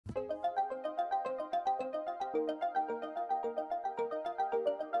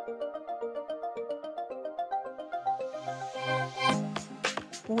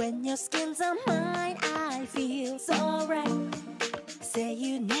When your skin's on mine, I feel so right. Say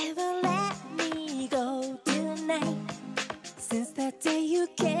you never let me go tonight. Since that day you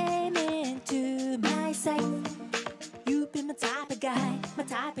came into my sight, you've been my type of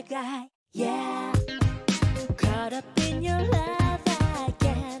guy, yeah. Caught up in your love, I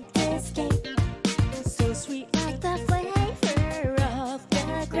can't escape. So sweet like the flavor of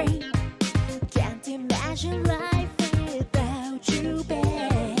the grape. Can't imagine life without you,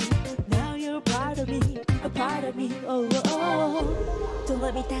 babe. Now you're a part of me, oh, oh, oh. Don't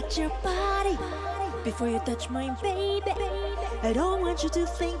let me touch your body before you touch mine, baby. I don't want you to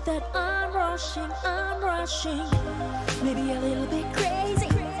think that I'm rushing. Maybe a little bit crazy.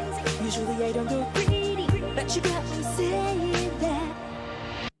 Usually I don't go greedy, but you got me saying that.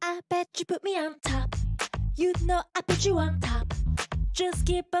 I bet you put me on top. You know I put you on top. Just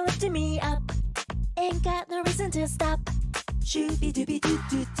keep on lifting me up. Ain't got no reason to stop.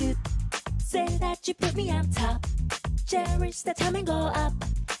 Shooby-dooby-doo-doo-doo. Say that you put me on top. Cherish the time and go up.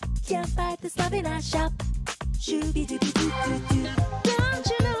 Can't fight this love in our shop. Shooby-dooby-doo-doo-doo. Don't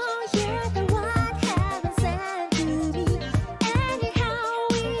you know you're the one heaven sent to me? Anyhow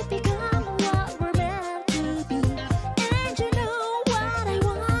we become what we're meant to be. And you know what I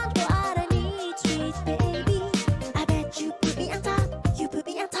want, what I need, sweet baby. I bet you put me on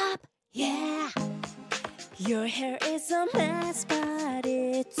top, yeah. Your hair is a mess, but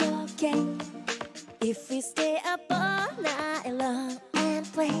it's okay if we stay up all night long and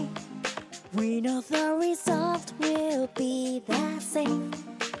play. We know the result will be the same.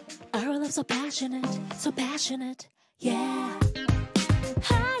 Our love so passionate, yeah.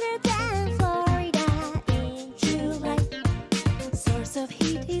 Hotter than Florida in July. Source of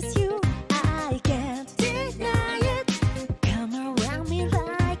heat is you, I can't deny it. Come around me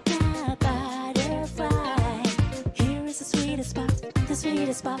like a butterfly. Here is the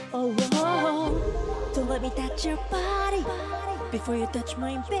sweetest spot, oh, oh. Don't let me touch your body before you touch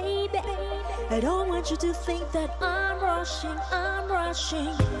mine, baby. I don't want you to think that I'm rushing.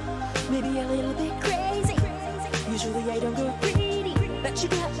 Maybe a little bit crazy. Usually I don't go greedy, but you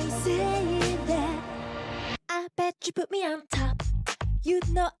got me saying that. I bet you put me on top. You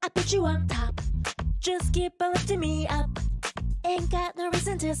know I put you on top. Just keep on lifting me up. Ain't got no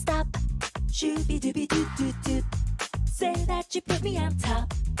reason to stop. Shooby-dooby-doo-doo-doo. Say that you put me on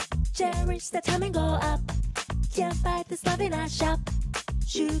top. Cherish the time and go up. Can't fight this love in our shop.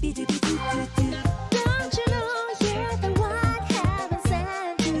 Shooby-dooby-doo-doo-doo. Don't you know you're the one heaven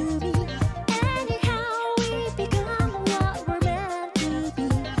sent to me? Anyhow we become what we're meant to be.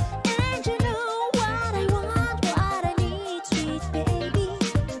 And you know what I want, what I need, sweet baby.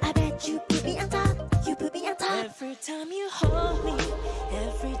 I bet you put me on top. Every time you hold me,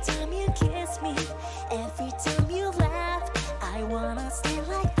 every time you kiss me, every time you laugh, I wanna stay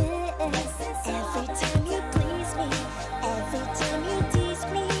like this. Every time you please me, every time you tease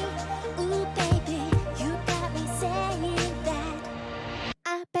me, ooh baby, you got me saying that.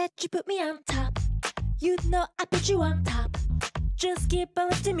 I bet you put me on top. You know I put you on top. Just keep on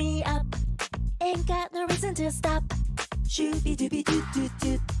lifting me up. Ain't got no reason to stop.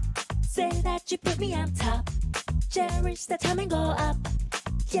 Shooby-dooby-doo-doo-doo. Say that you put me on top. Cherish the time and go up.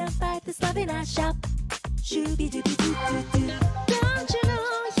 Can't fight this love in our shop. Shooby-dooby-doo-doo-doo. Don't you know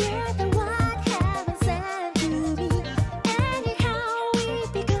you're the one heaven sent to me? Anyhow we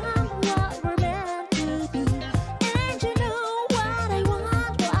become what we're meant to be. And you know what I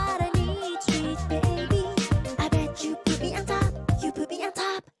want, what I need, sweet baby. I bet you put me on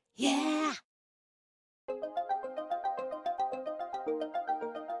top, yeah.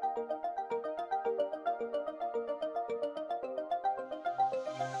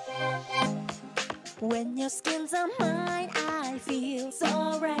 When your skin's on mine, I feel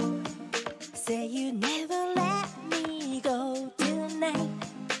so right. Say you never let me go tonight.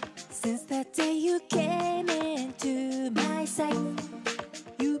 Since that day you came into my sight,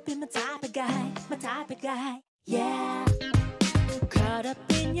 you've been my type of guy, yeah. Caught up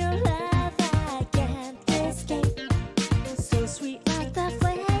in your love, I can't escape. So sweet like the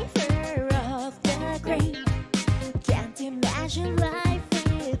flavor of the grape. Can't imagine life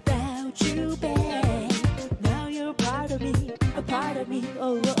without you, babe. Now you're a part of me,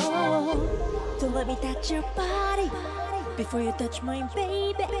 oh, oh, oh. Don't let me touch your body before you touch mine,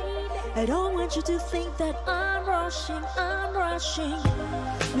 baby. I don't want you to think that I'm rushing.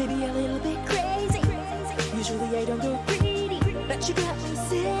 Maybe a little bit crazy. Usually I don't go greedy, but you got me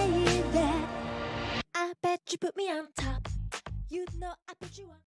saying that. I bet you put me on top. You know I put you on